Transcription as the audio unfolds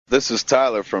This is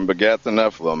Tyler from Begat the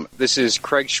Nephilim. This is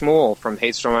Craig Schmuel from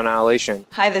Hatestorm Annihilation.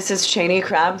 Hi, this is Cheney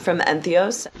Crab from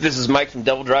Entheos. This is Mike from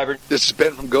Devil Driver. This is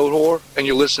Ben from Goat Whore, and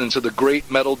you're listening to the Great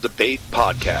Metal Debate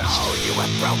Podcast. Oh, you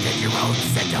have broken your own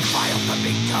set of file for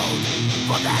being told.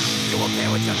 For that, you will pay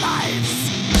with your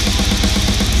lives.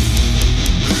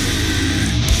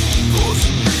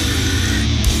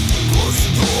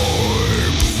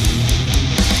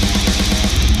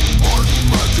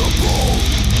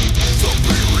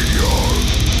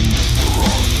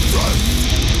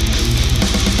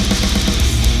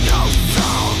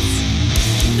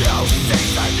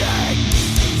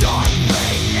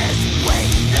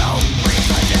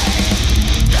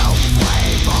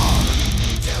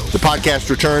 The podcast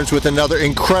returns with another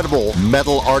incredible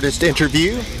metal artist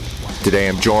interview. Today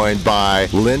I'm joined by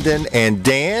Lyndon and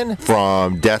Dan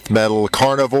from Death Metal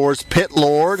Carnivores Pit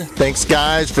Lord. Thanks,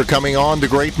 guys, for coming on the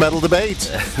Great Metal Debate.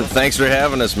 Thanks for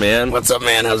having us, man. What's up,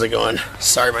 man? How's it going?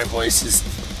 Sorry my voice is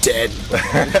dead.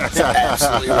 It's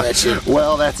absolutely wretched.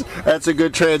 Well, that's a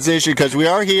good transition because we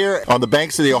are here on the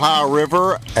banks of the Ohio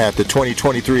River at the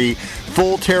 2023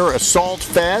 Full Terror Assault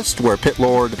Fest, where Pit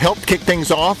Lord helped kick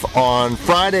things off on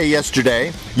Friday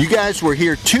yesterday. You guys were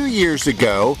here 2 years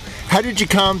ago. How did you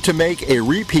come to make a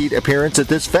repeat appearance at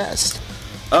this fest?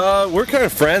 We're kind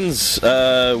of friends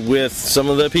with some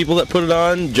of the people that put it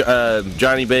on.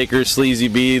 Johnny Baker, Sleazy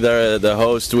B, the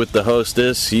host with the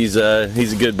hostess. He's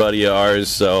a good buddy of ours,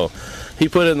 so he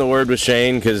put in the word with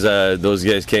Shane because those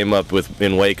guys came up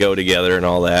in Waco together and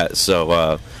all that.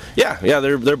 So yeah,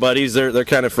 they're buddies. They're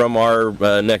kind of from our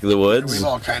neck of the woods. We've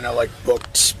all kind of like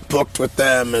booked with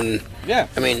them, and yeah,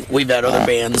 I mean we've had other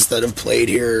bands that have played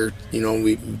here. You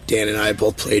know, Dan and I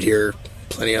both played here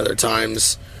plenty other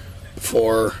times.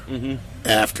 Before,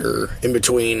 after, in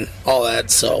between, all that.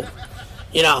 So,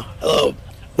 you know,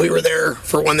 we were there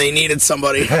for when they needed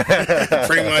somebody,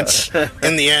 pretty much,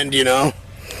 in the end, you know.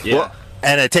 Yeah. Well,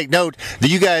 and I take note that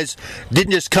you guys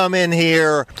didn't just come in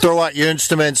here, throw out your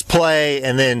instruments, play,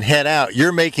 and then head out.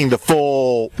 You're making the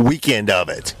full weekend of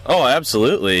it. Oh,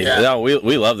 absolutely. Yeah. No,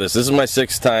 we love this. This is my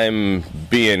 6th time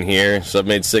being here, so I've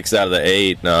made 6 out of the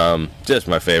 8. Just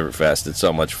my favorite fest. It's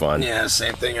so much fun. Yeah,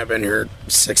 same thing. I've been here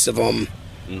 6 of them.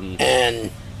 And,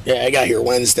 yeah, I got here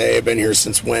Wednesday. I've been here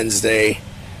since Wednesday.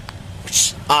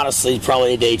 Which, honestly,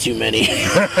 probably a day too many.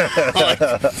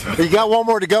 You got one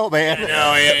more to go, man. No,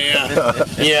 yeah.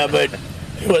 Yeah, but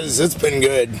it's been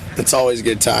good. It's always a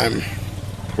good time.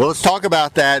 Well, let's talk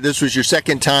about that. This was your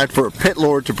 2nd time for Pit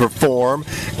Lord to perform,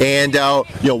 and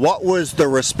what was the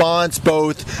response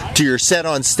both to your set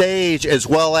on stage as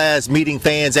well as meeting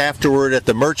fans afterward at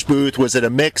the merch booth? Was it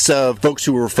a mix of folks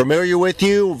who were familiar with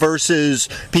you versus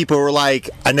people who were like,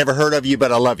 "I never heard of you,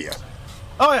 but I love you"?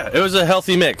 Oh yeah, it was a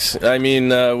healthy mix. I mean,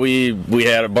 we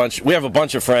have a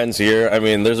bunch of friends here. I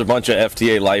mean, there's a bunch of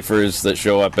FTA lifers that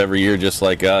show up every year just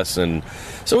like us, and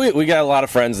so we got a lot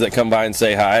of friends that come by and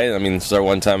say hi. I mean, it's our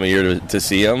one time a year to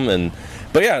see them,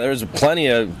 but yeah, there's plenty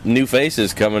of new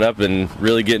faces coming up and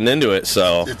really getting into it.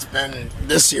 So it's been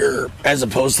this year, as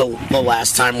opposed to the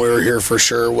last time we were here, for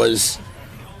sure, was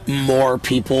more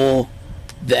people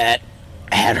that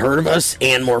had heard of us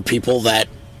and more people that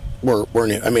were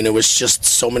new. I mean, it was just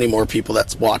so many more people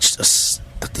that watched us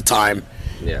at the time.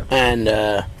 Yeah. And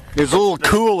it was a little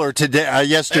cooler today,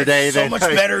 yesterday. So much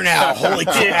better now. Holy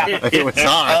crap! It was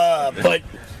hot. But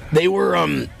they were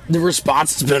the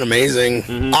response has been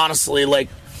amazing. Honestly, like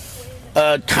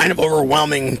kind of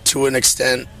overwhelming to an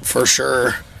extent, for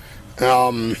sure.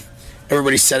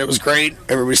 Everybody said it was great.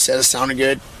 Everybody said it sounded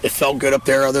good. It felt good up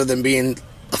there, other than being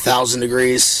 1,000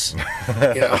 degrees.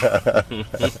 You know.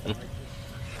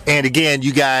 And again,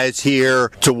 you guys here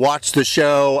to watch the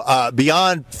show.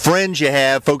 Beyond friends you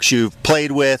have, folks you've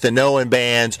played with and know in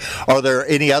bands, are there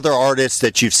any other artists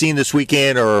that you've seen this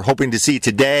weekend or hoping to see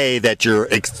today that you're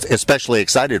especially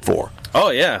excited for? Oh,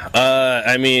 yeah.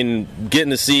 I mean, getting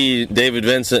to see David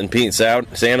Vincent and Pete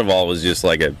Sandoval was just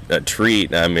like a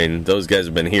treat. I mean, those guys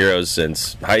have been heroes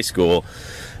since high school.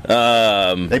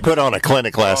 They put on a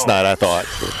clinic last night, I thought.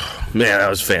 Man, that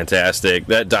was fantastic.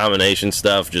 That domination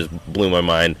stuff just blew my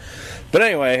mind. But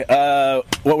anyway,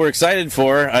 what we're excited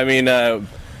for, I mean,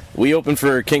 we opened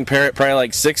for King Parrot probably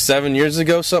like 6-7 years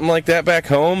ago, something like that back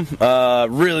home.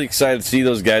 Really excited to see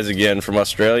those guys again from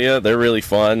Australia. They're really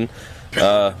fun.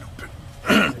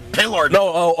 Paylord.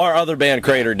 No, our other band,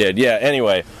 Crater, did. Yeah,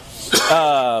 anyway.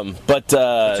 But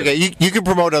okay, you can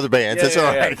promote other bands. That's all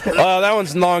right. That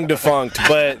one's long defunct,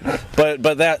 but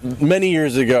that many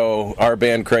years ago, our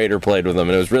band Crater played with them,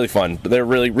 and it was really fun. They're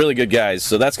really good guys,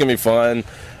 so that's gonna be fun.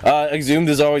 Exhumed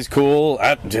is always cool.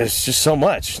 There's just so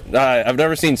much. I've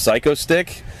never seen Psycho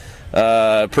Stick.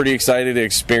 Pretty excited to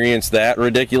experience that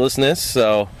ridiculousness.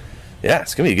 So, yeah,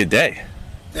 it's going to be a good day.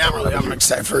 Yeah, I'm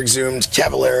excited for Exhumed,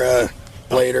 Cavalera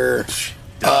later.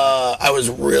 I was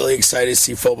really excited to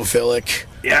see Phobophilic.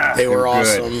 Yeah, they were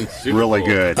awesome. Really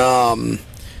good. Autumn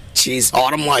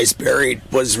Lies Buried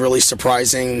was really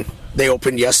surprising. They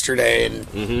opened yesterday,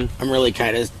 and I'm really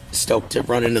kind of stoked to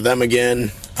run into them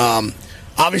again.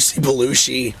 Obviously,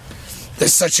 Belushi.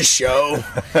 There's such a show.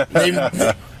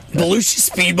 Belushi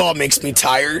Speedball makes me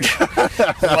tired.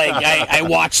 I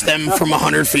watch them from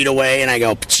 100 feet away, and I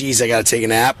go, geez, I got to take a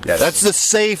nap. Yeah, that's the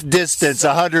safe distance,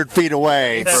 100 feet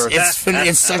away.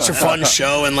 It's such a fun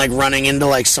show, and running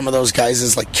into some of those guys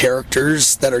as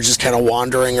characters that are just kind of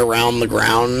wandering around the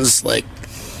grounds.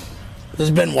 It's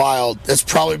been wild. It's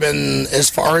probably been, as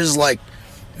far as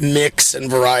mix and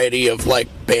variety of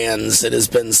bands, it has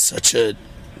been such a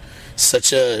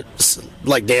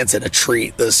dance at a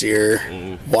treat this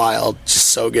year. Wild, just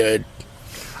so good.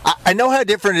 I know how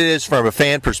different it is from a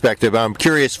fan perspective. I'm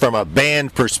curious from a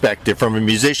band perspective, from a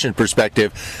musician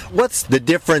perspective. What's the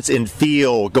difference in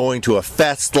feel going to a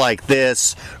fest like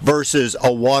this versus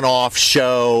a one-off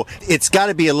show? It's got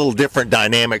to be a little different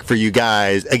dynamic for you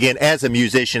guys, again, as a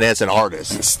musician, as an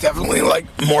artist. It's definitely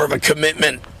more of a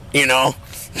commitment,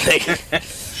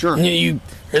 Sure.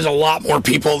 There's a lot more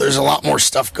people. There's a lot more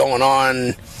stuff going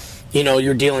on.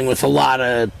 You're dealing with a lot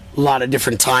of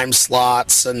different time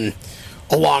slots, and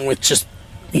along with just,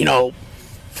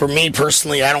 for me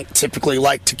personally, I don't typically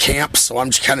like to camp, so I'm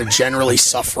just kind of generally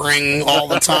suffering all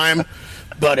the time.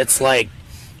 But it's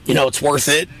it's worth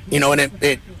it, and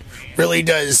it really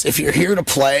does. If you're here to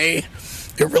play,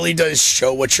 it really does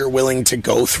show what you're willing to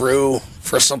go through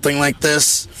for something like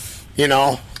this,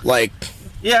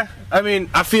 Yeah, I mean,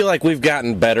 I feel like we've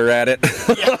gotten better at it.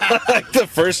 The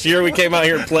first year we came out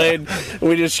here and played,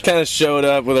 we just kind of showed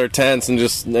up with our tents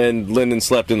and Lyndon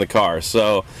slept in the car.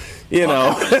 So,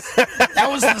 that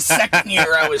was the second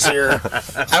year I was here.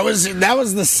 That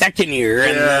was the second year,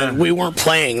 and we weren't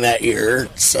playing that year.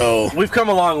 So we've come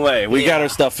a long way. We got our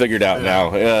stuff figured out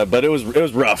now, but it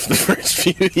was rough the first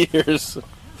few years.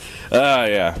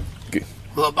 Yeah.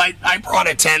 Well, I brought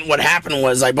a tent. What happened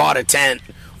was I bought a tent.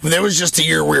 There was just a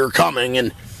year we were coming,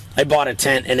 and I bought a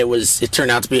tent, and it turned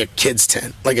out to be a kid's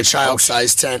tent, like a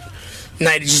child-sized tent. And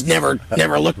I just never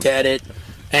looked at it.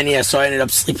 And so I ended up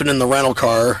sleeping in the rental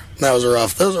car. That was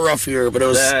a rough year, but it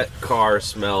was. That car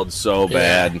smelled so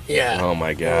bad. Yeah. Oh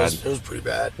my God. It was pretty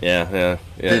bad. Yeah.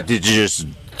 Did you just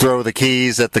throw the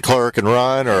keys at the clerk and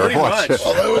run, or pretty what? much.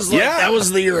 Well, that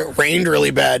was the year it rained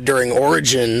really bad during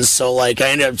Origins, so I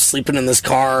ended up sleeping in this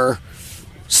car,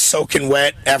 soaking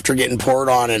wet after getting poured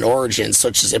on at Origins, so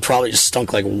it probably just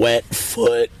stunk like wet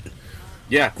foot.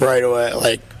 Yeah. Right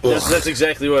away, that's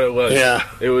exactly what it was. Yeah.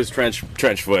 It was trench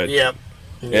foot. Yep.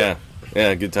 Yeah.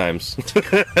 Yeah, good times.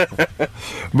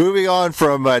 Moving on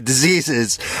from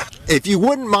diseases, if you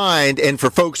wouldn't mind, and for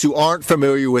folks who aren't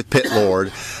familiar with Pit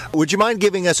Lord, would you mind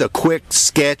giving us a quick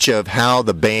sketch of how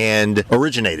the band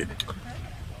originated?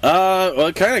 Well,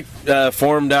 it kind of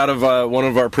formed out of one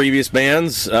of our previous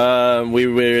bands. We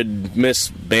would miss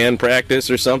band practice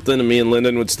or something, and me and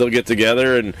Lyndon would still get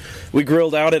together, and we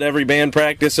grilled out at every band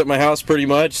practice at my house pretty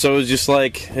much, so it was just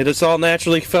it just all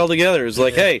naturally fell together. It was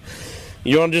hey,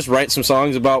 you want to just write some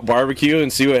songs about barbecue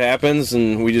and see what happens,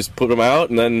 and we just put them out,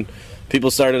 and then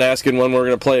people started asking when we were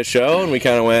going to play a show, and we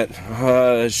kind of went,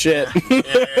 shit.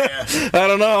 I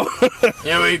don't know.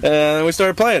 And we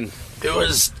started playing. It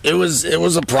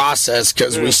was a process,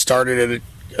 because we started it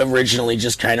originally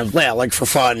just kind of for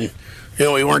fun.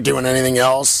 We weren't doing anything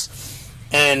else,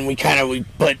 and we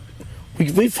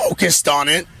focused on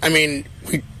it. I mean,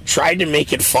 we tried to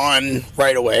make it fun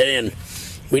right away, and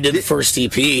we did the first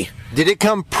EP. Did it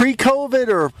come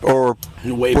pre-COVID or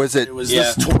was it? It was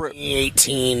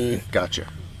 2018. Gotcha.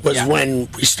 Was when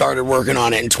we started working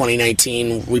on it. In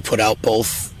 2019, we put out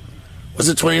both. Was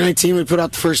it 2019? We put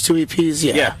out the first two EPs.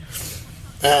 Yeah.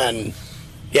 And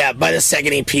by the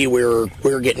second EP, we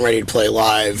were getting ready to play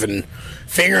live and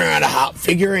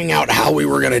figuring out how we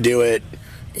were going to do it.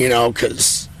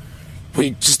 Because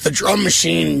the drum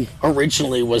machine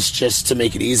originally was just to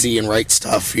make it easy and write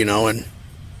stuff. And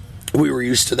we were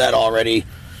used to that already.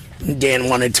 Dan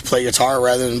wanted to play guitar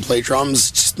rather than play drums.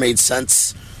 It just made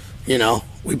sense.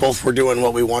 We both were doing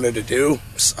what we wanted to do.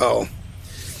 So,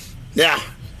 it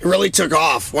really took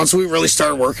off once we really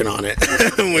started working on it.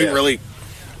 We really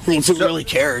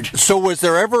cared. So was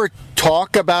there ever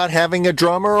talk about having a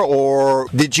drummer, or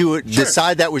did you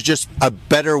decide that was just a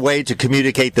better way to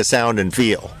communicate the sound and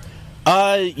feel?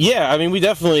 Yeah, I mean, we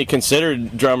definitely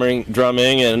considered drumming,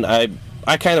 and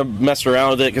I kind of messed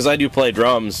around with it because I do play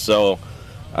drums, so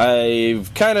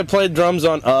I've kind of played drums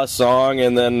on a song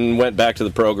and then went back to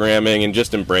the programming and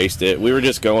just embraced it. We were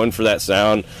just going for that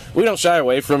sound. We don't shy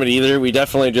away from it either. We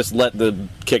definitely just let the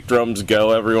kick drums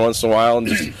go every once in a while and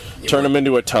just turn them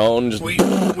into a tone. Just we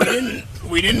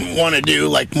didn't want to do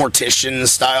like Mortician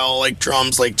style like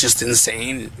drums, like just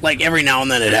insane. Like every now and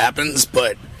then it happens,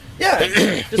 but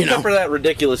yeah, just pepper that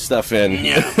ridiculous stuff in.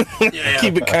 Yeah.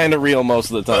 Keep it kind of real most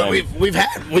of the time.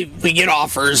 We get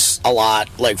offers a lot,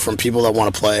 like from people that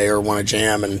want to play or want to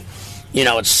jam, and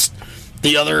it's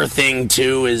the other thing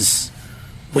too is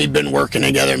we've been working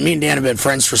together. Me and Dan have been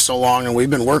friends for so long, and we've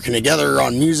been working together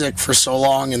on music for so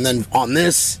long, and then on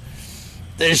this,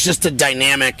 there's just a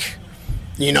dynamic,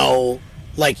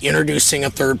 like introducing a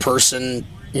third person,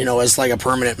 as like a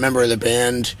permanent member of the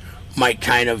band might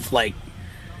kind of like,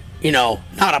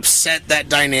 not upset that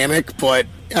dynamic, but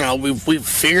we've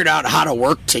figured out how to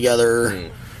work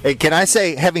together. Hey, can I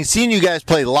say, having seen you guys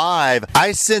play live,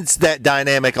 I sense that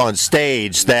dynamic on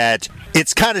stage, that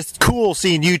it's kind of cool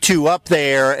seeing you two up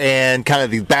there and kind of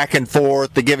the back and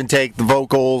forth, the give and take, the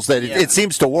vocals, that it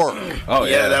seems to work. Oh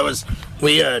yeah, that was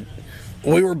we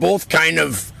were both kind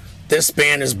of. This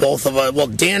band is both of us. Well,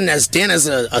 Dan has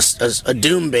a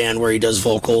doom band where he does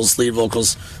vocals, lead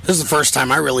vocals. This is the first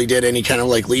time I really did any kind of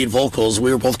like lead vocals.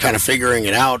 We were both kind of figuring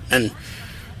it out and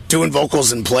doing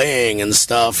vocals and playing and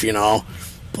stuff,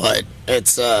 But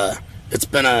it's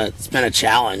been a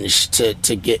challenge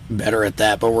to get better at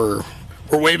that. But we're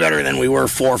way better than we were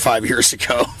 4 or 5 years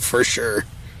ago for sure.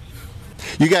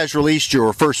 You guys released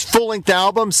your first full-length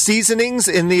album, Seasonings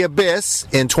in the Abyss,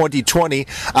 in 2020.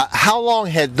 How long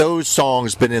had those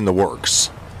songs been in the works?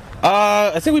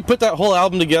 I think we put that whole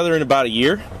album together in about a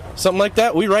year, something like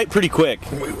that. We write pretty quick.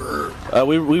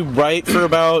 We write for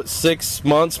about 6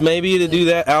 months maybe to do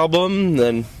that album.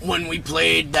 Then when we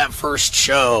played our first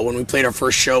show, we played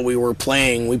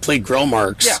Grill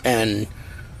Marks, and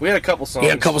we had a couple songs. We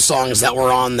had a couple songs that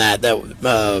were on that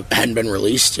hadn't been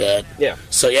released yet. Yeah.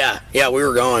 So yeah, we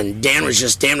were going. Dan would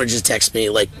just text me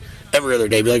like every other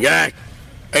day, be like, I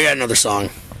got another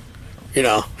song.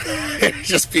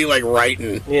 Just be like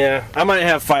writing. Yeah, I might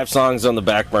have 5 songs on the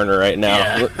back burner right now.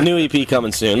 Yeah. New EP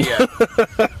coming soon. Yeah.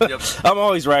 Yep. I'm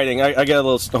always writing. I got a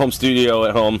little home studio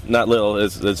at home. Not little,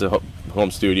 it's a home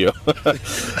studio.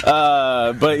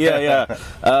 But yeah.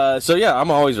 So yeah, I'm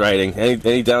always writing.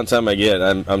 Any downtime I get,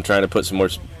 I'm trying to put some more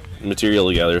material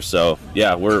together. So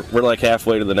yeah, we're like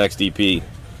halfway to the next EP.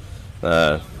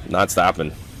 Not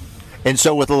stopping. And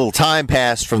so with a little time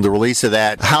passed from the release of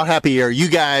that, how happy are you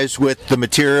guys with the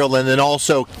material? And then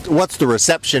also, what's the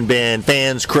reception been?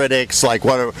 Fans, critics, like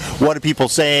what are people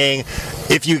saying?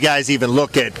 If you guys even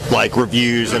look at like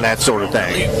reviews and that sort of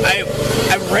thing.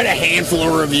 I've read a handful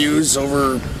of reviews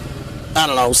over, I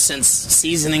don't know, since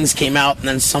Seasonings came out, and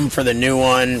then some for the new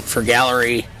one for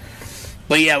Gallery.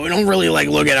 But yeah, we don't really like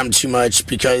look at them too much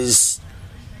because,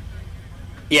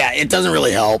 yeah, it doesn't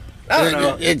really help. I don't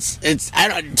know.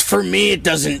 For me, it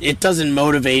doesn't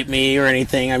motivate me or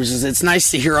anything. It's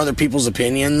nice to hear other people's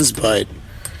opinions, but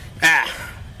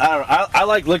I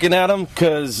like looking at them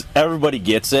because everybody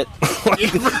gets it.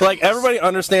 like everybody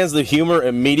understands the humor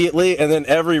immediately, and then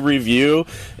every review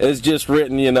is just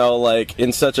written, like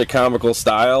in such a comical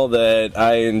style that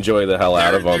I enjoy the hell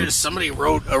out of them. Somebody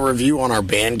wrote a review on our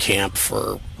Bandcamp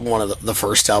for one of the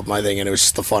first album, I think, and it was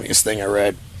just the funniest thing I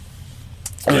read.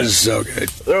 It was so good.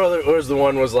 There was the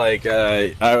one was like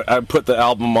I put the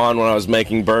album on when I was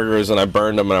making burgers and I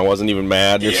burned them and I wasn't even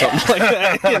mad or something like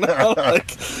that.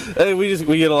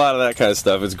 We get a lot of that kind of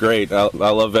stuff. It's great. I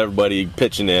love everybody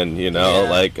pitching in.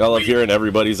 Like I love hearing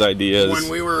everybody's ideas. When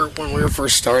we were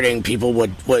first starting, people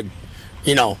would we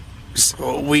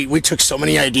took so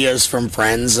many ideas from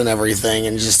friends and everything,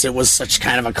 and just it was such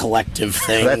kind of a collective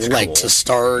thing. That's like cool. To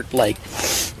start, now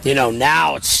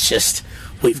it's just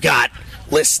we've got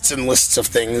lists and lists of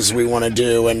things we want to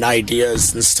do and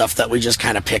ideas and stuff that we just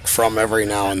kind of pick from every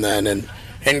now and then and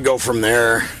go from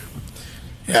there.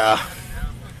 Yeah.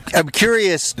 I'm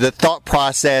curious the thought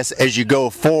process as you go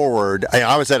forward.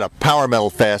 I was at a Power Metal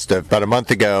Fest about a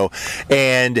month ago,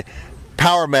 and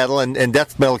power metal and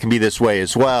death metal can be this way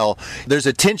as well. There's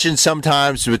a tension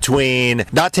sometimes between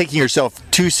not taking yourself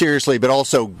too seriously, but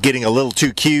also getting a little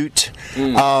too cute.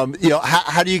 How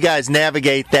do you guys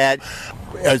navigate that?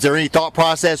 Is there any thought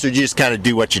process, or do you just kind of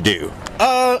do what you do?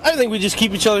 I think we just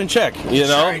keep each other in check,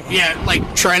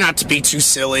 Try not to be too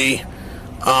silly,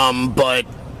 but,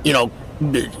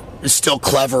 still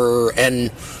clever,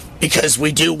 and because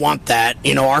we do want that,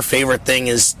 our favorite thing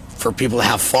is for people to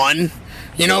have fun,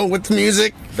 with the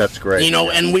music. That's great.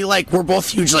 And we're both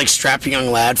huge, Strapping Young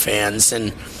Lad fans,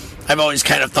 and, I've always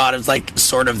kind of thought of like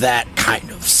sort of that kind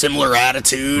of similar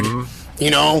attitude,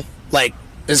 you know, like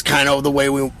is kind of the way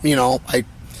we, you know, I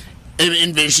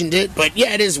envisioned it. But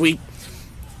yeah, it is. We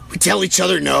tell each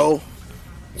other no,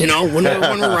 you know, when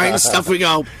we're writing stuff, we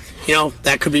go, you know,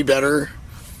 that could be better.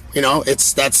 You know,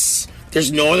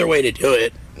 there's no other way to do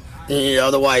it.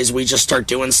 Otherwise, we just start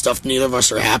doing stuff neither of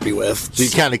us are happy with. So you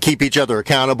kind of keep each other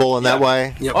accountable in that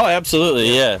way? Yep. Oh,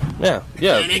 absolutely, yeah.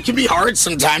 And it can be hard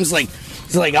sometimes, like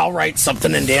I'll write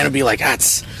something and Dan will be like,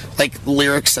 it's like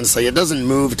lyrics, and it's like, it doesn't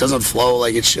move, it doesn't flow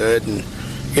like it should, and,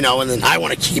 you know, and then I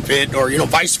want to keep it, or, you know,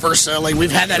 vice versa. Like,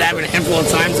 we've had that happen a handful of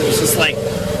times, and it's just like,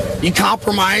 you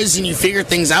compromise and you figure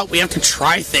things out. We have to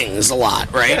try things a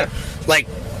lot, right? Yeah. Like,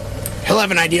 he'll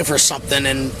have an idea for something,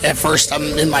 and at first I'm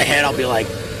in my head, I'll be like,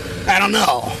 I don't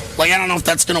know. Like, I don't know if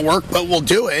that's going to work, but we'll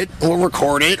do it. We'll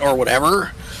record it or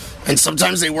whatever. And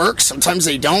sometimes they work, sometimes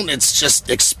they don't. It's just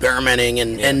experimenting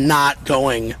and not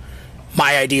going,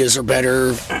 my ideas are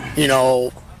better, you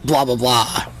know, blah, blah,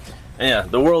 blah. Yeah,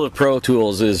 the world of Pro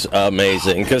Tools is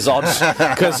amazing because I'll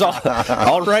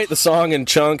write the song in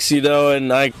chunks, you know,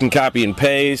 and I can copy and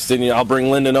paste, and, you know, I'll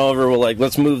bring Lyndon over. We're like,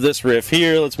 let's move this riff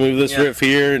here, let's move this riff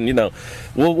here, and, you know,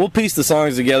 we'll piece the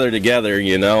songs together,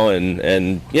 you know,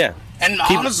 and yeah. And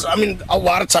honestly, I mean, a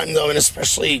lot of time though, and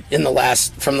especially from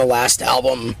the last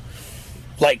album,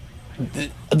 like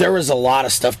there was a lot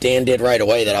of stuff Dan did right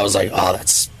away that I was like, oh,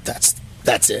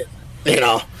 that's it, you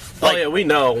know. Like, oh yeah, we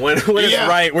know when it's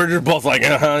right. We're just both like,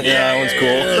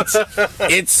 that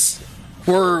one's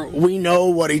cool. We know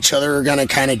what each other are gonna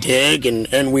kind of dig,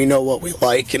 and we know what we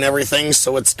like and everything.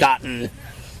 So it's gotten,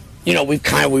 you know,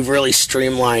 we've really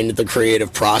streamlined the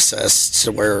creative process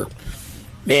to where,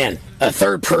 man, a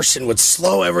third person would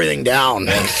slow everything down.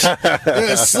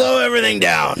 Slow everything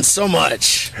down so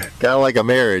much. Kind of like a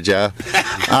marriage, huh?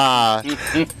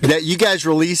 That you guys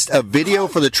released a video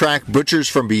for the track Butchers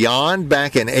from Beyond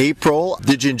back in April.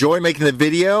 Did you enjoy making the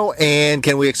video? And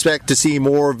can we expect to see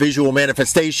more visual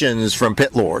manifestations from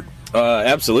Pit Lord?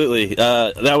 Absolutely.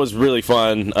 That was really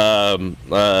fun.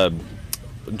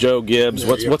 Joe Gibbs.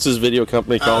 What's his video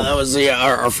company called? That was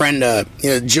our friend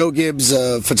Joe Gibbs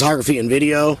Photography and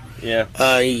Video. Yeah.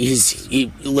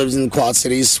 He lives in the Quad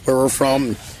Cities where we're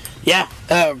from. Yeah.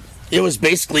 It was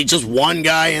basically just one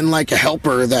guy and like a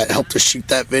helper that helped us shoot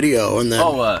that video, and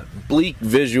then Bleak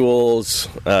Visuals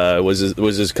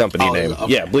was his company name.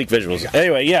 Okay. Yeah, Bleak Visuals.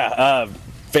 Okay. Anyway,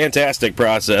 fantastic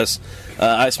process.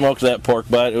 I smoked that pork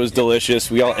butt. It was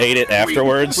delicious. We all ate it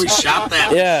afterwards. We shot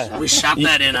that. Yeah. We shot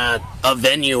that in a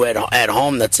venue at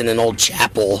home that's in an old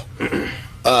chapel.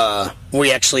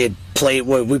 We actually had played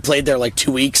there like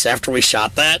 2 weeks after we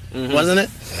shot that, wasn't it?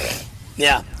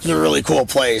 Yeah, it's a really cool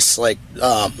place, like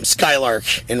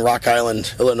Skylark in Rock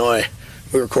Island, Illinois.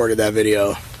 We recorded that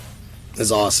video.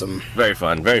 It's awesome. Very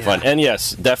fun, very fun. And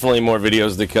yes, definitely more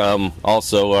videos to come.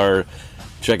 Also,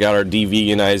 check out our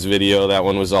DV-Unize video. That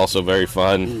one was also very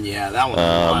fun. Yeah, that one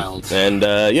was wild. And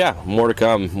more to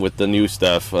come with the new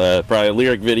stuff. Probably a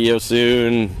lyric video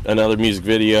soon, another music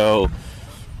video.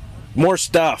 More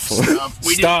stuff.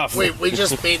 We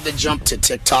just made the jump to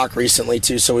TikTok recently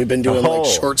too, so we've been doing like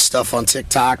short stuff on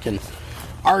TikTok, and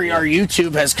our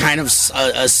YouTube has kind of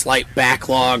a slight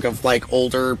backlog of like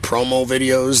older promo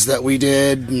videos that we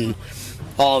did and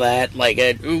all that. Like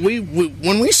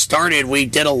when we started, we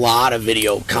did a lot of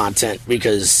video content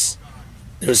because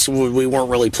we weren't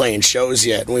really playing shows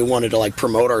yet, and we wanted to like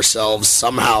promote ourselves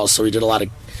somehow. So we did a lot of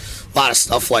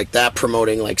stuff like that,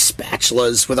 promoting like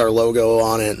spatulas with our logo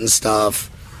on it and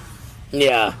stuff.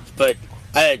 Yeah, but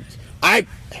I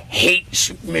hate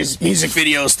music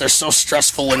videos. They're so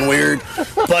stressful and weird.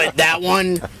 But that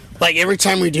one, like every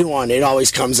time we do one, it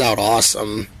always comes out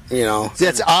awesome. You know,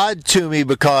 that's odd to me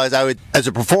because as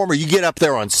a performer, you get up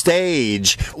there on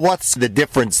stage. What's the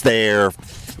difference there?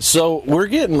 So we're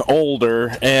getting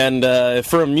older, and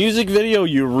for a music video,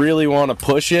 you really want to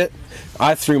push it.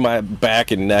 I threw my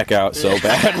back and neck out so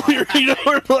bad. we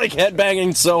were like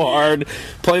headbanging so hard,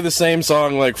 play the same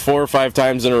song like 4 or 5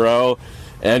 times in a row,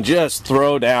 and just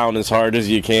throw down as hard as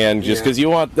you can, just because you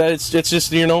want that. It's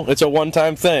just, you know, it's a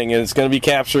one-time thing, and it's going to be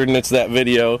captured, and it's that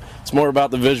video. It's more about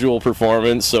the visual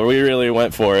performance, so we really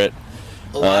went for it.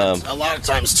 A lot of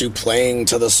times, too, playing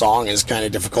to the song is kind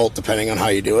of difficult depending on how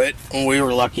you do it. And we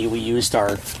were lucky we used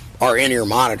our in-ear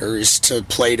monitors to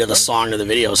play to the song to the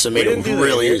video, so it made it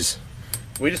really easy.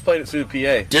 We just played it through the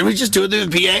PA. Did we just do it through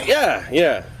the PA?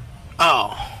 Yeah.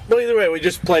 Oh. But either way, we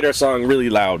just played our song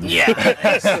really loud. Yeah.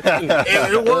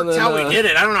 it worked how we did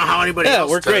it. I don't know how anybody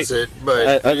else does it.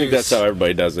 But I think that's how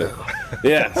everybody does it.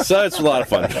 Yeah, so it's a lot of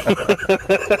fun.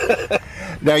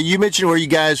 Now, you mentioned where you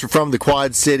guys are from, the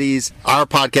Quad Cities. Our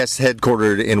podcast is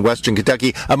headquartered in Western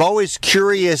Kentucky. I'm always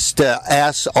curious to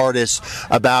ask artists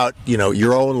about,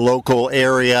 your own local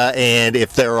area and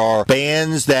if there are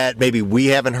bands that maybe we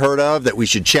haven't heard of that we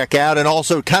should check out, and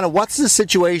also kind of what's the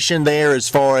situation there as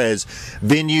far as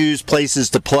venues, places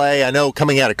to play. I know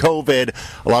coming out of COVID,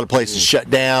 a lot of places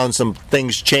shut down, some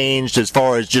things changed as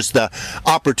far as just the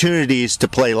opportunities to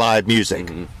play live music.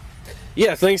 Mm-hmm.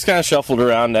 Yeah, things kind of shuffled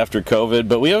around after COVID,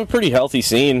 but we have a pretty healthy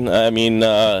scene. I mean,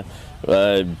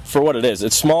 for what it is,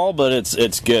 it's small, but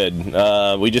it's good.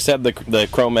 We just had the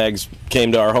Cro-Mags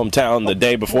came to our hometown the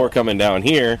day before coming down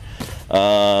here.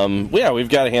 We've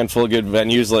got a handful of good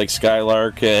venues like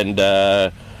Skylark and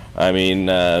Raccoon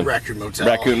Motel.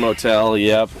 Raccoon Motel,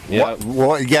 yep.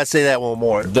 What, you gotta say that one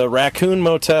more. The Raccoon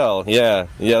Motel, yeah,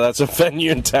 that's a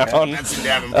venue in town. That's in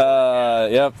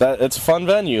Davenport. It's a fun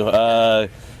venue.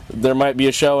 There might be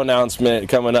a show announcement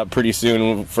coming up pretty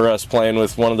soon for us playing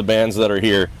with one of the bands that are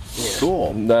here.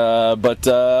 Cool. Good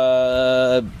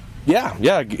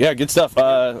stuff.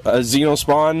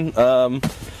 Xenospawn,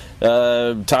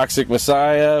 Toxic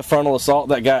Messiah, Frontal Assault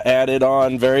that got added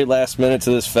on very last minute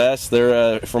to this fest.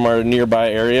 They're from our nearby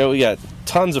area. We got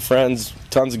tons of friends,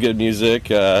 tons of good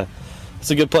music. It's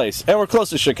a good place, and we're close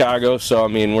to Chicago, so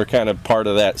we're kind of part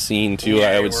of that scene too.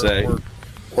 Yeah, I would say.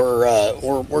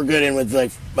 We're good in with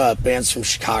bands from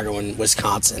Chicago and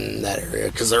Wisconsin, that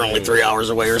area, because they're only 3 hours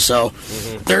away or so.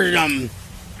 Mm-hmm. There's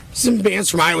some bands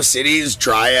from Iowa City. Is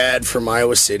Dryad from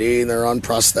Iowa City, and they're on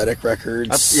Prosthetic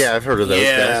Records. I've heard of those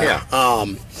guys. Yeah.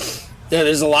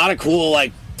 There's a lot of cool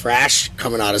thrash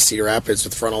coming out of Cedar Rapids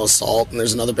with Frontal Assault, and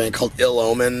there's another band called Ill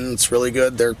Omen. It's really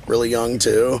good. They're really young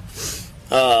too.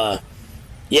 The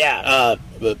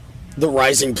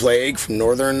Rising Plague from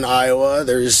Northern Iowa.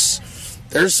 There's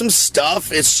some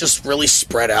stuff. It's just really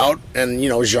spread out, and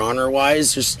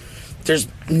genre-wise, there's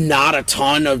not a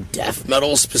ton of death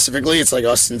metal specifically. It's like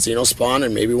us and Xenospawn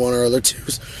and maybe one or other two.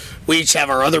 We each have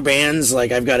our other bands.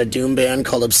 Like I've got a doom band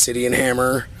called Obsidian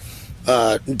Hammer.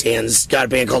 Dan's got a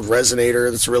band called Resonator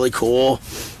that's really cool.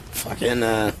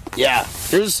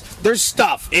 There's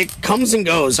stuff. It comes and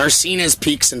goes. Our scene has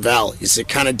peaks and valleys. It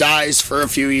kind of dies for a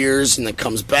few years and then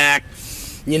comes back.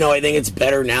 I think it's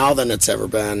better now than it's ever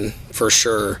been, for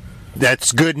sure.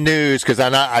 That's good news, because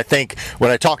I think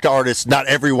when I talk to artists, not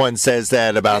everyone says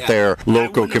that about their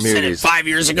local communities. Said it 5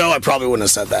 years ago, I probably wouldn't have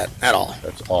said that at all.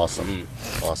 That's awesome.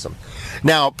 Awesome.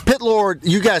 Now, Pit Lord,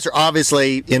 you guys are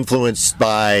obviously influenced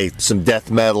by some death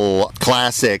metal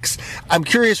classics. I'm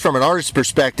curious from an artist's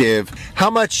perspective, how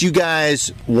much you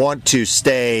guys want to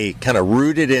stay kind of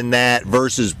rooted in that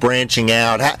versus branching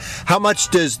out? How much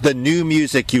does the new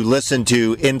music you listen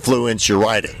to influence your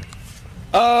writing?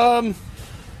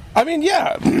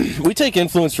 We take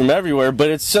influence from everywhere, but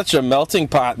it's such a melting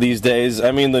pot these days.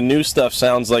 The new stuff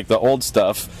sounds like the old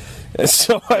stuff.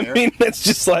 So, it's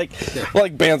just like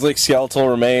bands like Skeletal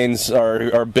Remains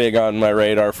are big on my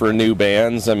radar for new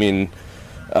bands.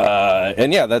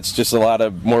 That's just a lot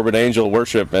of Morbid Angel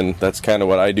worship, and that's kind of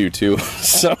what I do too.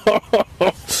 So,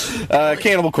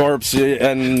 Cannibal Corpse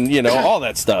and, all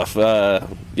that stuff. We're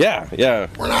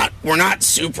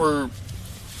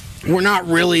not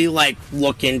really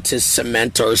looking to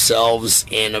cement ourselves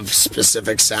in a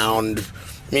specific sound.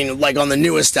 On the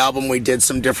newest album, we did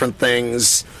some different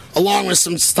things, along with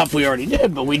some stuff we already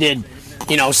did, but we did,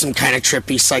 some kind of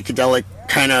trippy, psychedelic,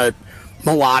 kind of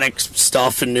melodic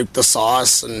stuff and Nuke the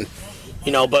Sauce, and,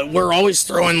 but we're always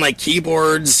throwing,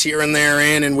 keyboards here and there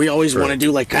in, and we always want to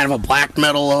do, kind of a black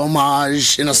metal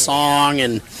homage in a song,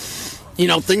 and,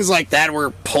 things like that. We're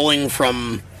pulling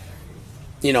from,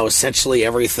 essentially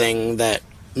everything that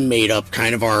made up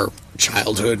kind of our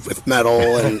childhood with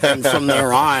metal, and from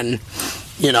there on,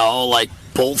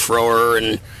 Bolt Thrower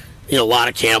and, a lot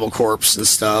of Cannibal Corpse and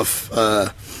stuff.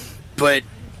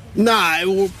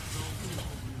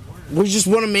 We just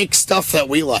want to make stuff that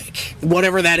we like.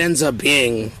 Whatever that ends up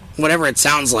being, whatever it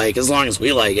sounds like, as long as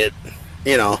we like it,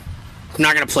 I'm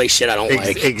not going to play shit I don't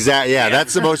like. Exactly. Yeah,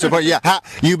 that's the most important. Yeah,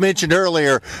 you mentioned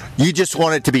earlier, you just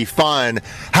want it to be fun.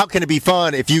 How can it be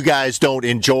fun if you guys don't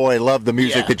love the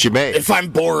music that you make? If I'm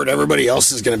bored, everybody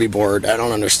else is going to be bored. I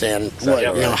don't understand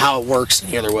how it works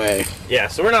any other way. Yeah,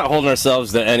 so we're not holding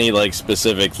ourselves to any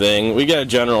specific thing. We got a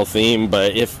general theme,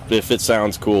 but if it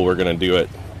sounds cool, we're going to do it.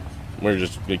 We're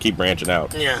just going to keep branching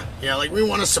out. Yeah, we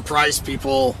want to surprise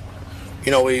people.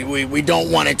 We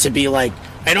don't want it to be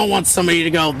I don't want somebody to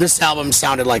go, this album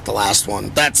sounded like the last one.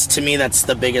 To me, that's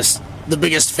the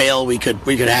biggest fail we could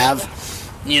have.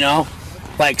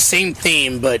 Same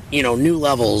theme, but new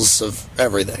levels of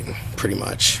everything, pretty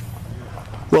much.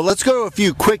 Well, let's go to a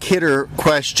few quick hitter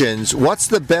questions. What's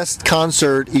the best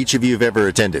concert each of you have ever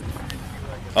attended?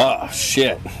 Oh,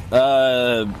 shit.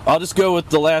 I'll just go with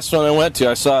the last one I went to.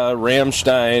 I saw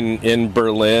Rammstein in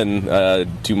Berlin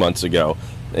 2 months ago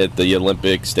at the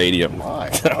Olympic Stadium.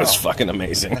 That was fucking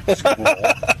amazing.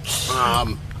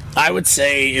 I would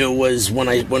say it was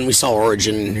when we saw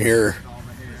Origin here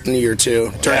in the year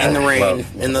 2 during the rain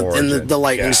in the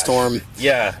lightning storm.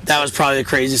 Yeah, that was probably the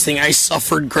craziest thing. I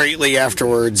suffered greatly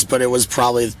afterwards, but it was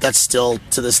that's still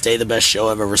to this day the best show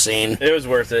I've ever seen. It was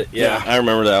worth it. Yeah, I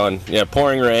remember that one. Yeah,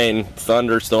 pouring rain,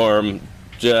 thunderstorm,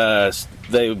 just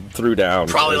they threw down.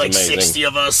 Probably like amazing. 60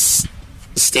 of us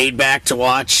stayed back to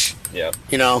watch. Yeah,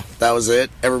 that was it.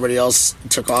 Everybody else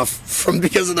took off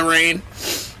because of the rain.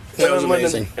 That was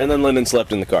amazing. And then Lyndon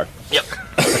slept in the car. Yep.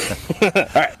 All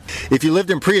right. If you lived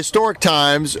in prehistoric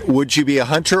times, would you be a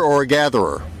hunter or a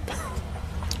gatherer?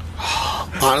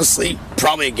 Honestly,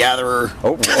 probably a gatherer.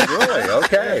 Oh, really?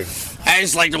 Okay. I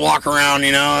just like to walk around,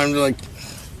 I'm like,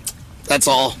 that's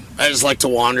all. I just like to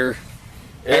wander.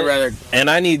 And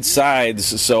I need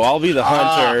sides, so I'll be the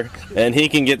hunter, and he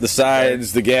can get the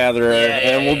sides, the gatherer,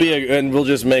 and we'll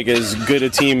just make as good a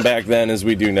team back then as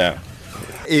we do now.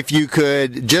 If you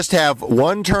could just have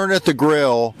one turn at the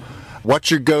grill,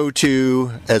 what's your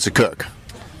go-to as a cook?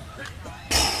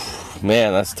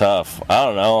 Man, that's tough. I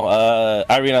don't know.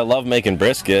 I love making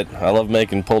brisket. I love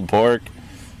making pulled pork.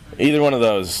 Either one of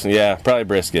those. Yeah, probably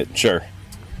brisket. Sure.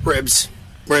 Ribs.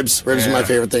 Ribs is my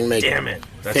favorite thing to make. Damn it.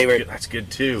 That's good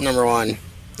too. Number one.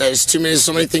 There's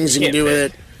so many things you can do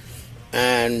with it,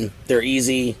 and they're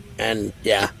easy, and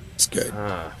it's good.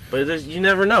 But you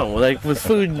never know. Like with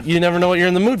food, you never know what you're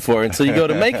in the mood for until you go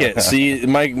to make it. See,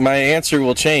 my answer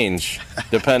will change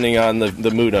depending on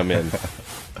the mood I'm in.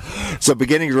 So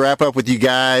beginning to wrap up with you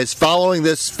guys, following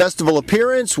this festival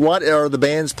appearance, what are the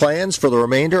band's plans for the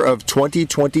remainder of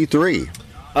 2023?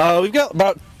 We've got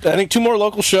about, I think, 2 more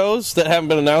local shows that haven't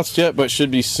been announced yet, but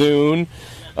should be soon.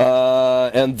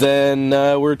 And then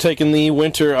we're taking the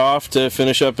winter off to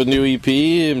finish up a new EP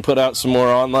and put out some more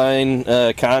online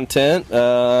content.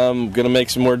 Going to make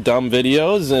some more dumb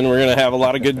videos, and we're going to have a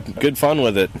lot of good fun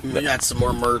with it. We got some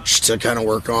more merch to kind of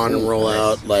work on and roll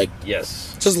out. Yes.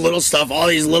 Just little stuff. All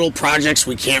these little projects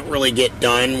we can't really get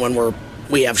done when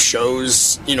we have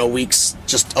shows, weeks,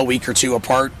 just a week or 2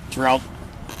 apart throughout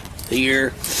the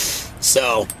year.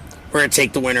 So we're going to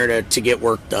take the winter to get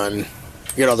work done.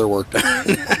 Get other work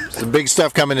done. Some big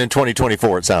stuff coming in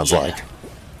 2024, it sounds like.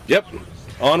 Yep.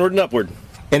 Onward and upward.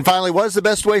 And finally, what is the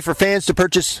best way for fans to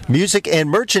purchase music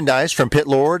and merchandise from Pit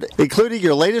Lord, including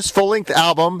your latest full-length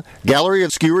album, Gallery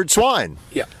of Skewered Swine?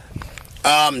 Yeah.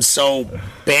 So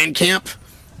Bandcamp.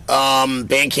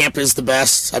 Bandcamp is the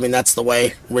best. I mean, that's the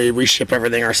way. We ship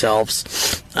everything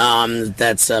ourselves.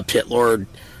 That's Pit Lord.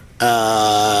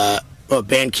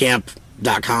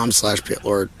 Bandcamp.com/Pit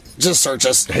Lord. Just search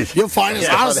us. You'll find us.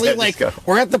 Honestly,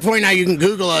 we're at the point now you can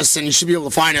Google us and you should be able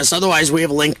to find us. Otherwise, we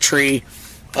have a Linktree.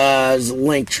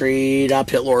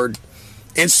 Linktree.PitLord.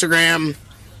 Instagram.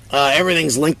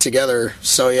 Everything's linked together.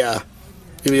 So, yeah.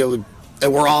 You'll be able to,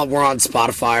 and we're on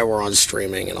Spotify. We're on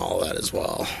streaming and all that as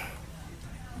well.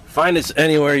 Find us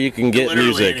anywhere you can get Literally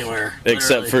music, anywhere.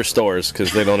 except for stores,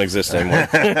 because they don't exist anymore.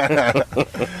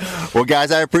 Well, guys,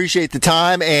 I appreciate the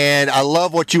time, and I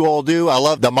love what you all do. I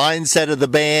love the mindset of the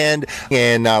band,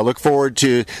 and I look forward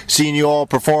to seeing you all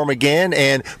perform again,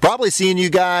 and probably seeing you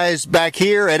guys back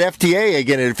here at FTA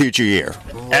again in a future year.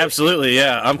 Absolutely,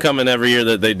 yeah. I'm coming every year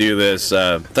that they do this.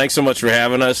 Thanks so much for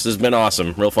having us. This has been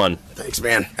awesome. Real fun. Thanks,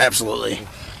 man. Absolutely.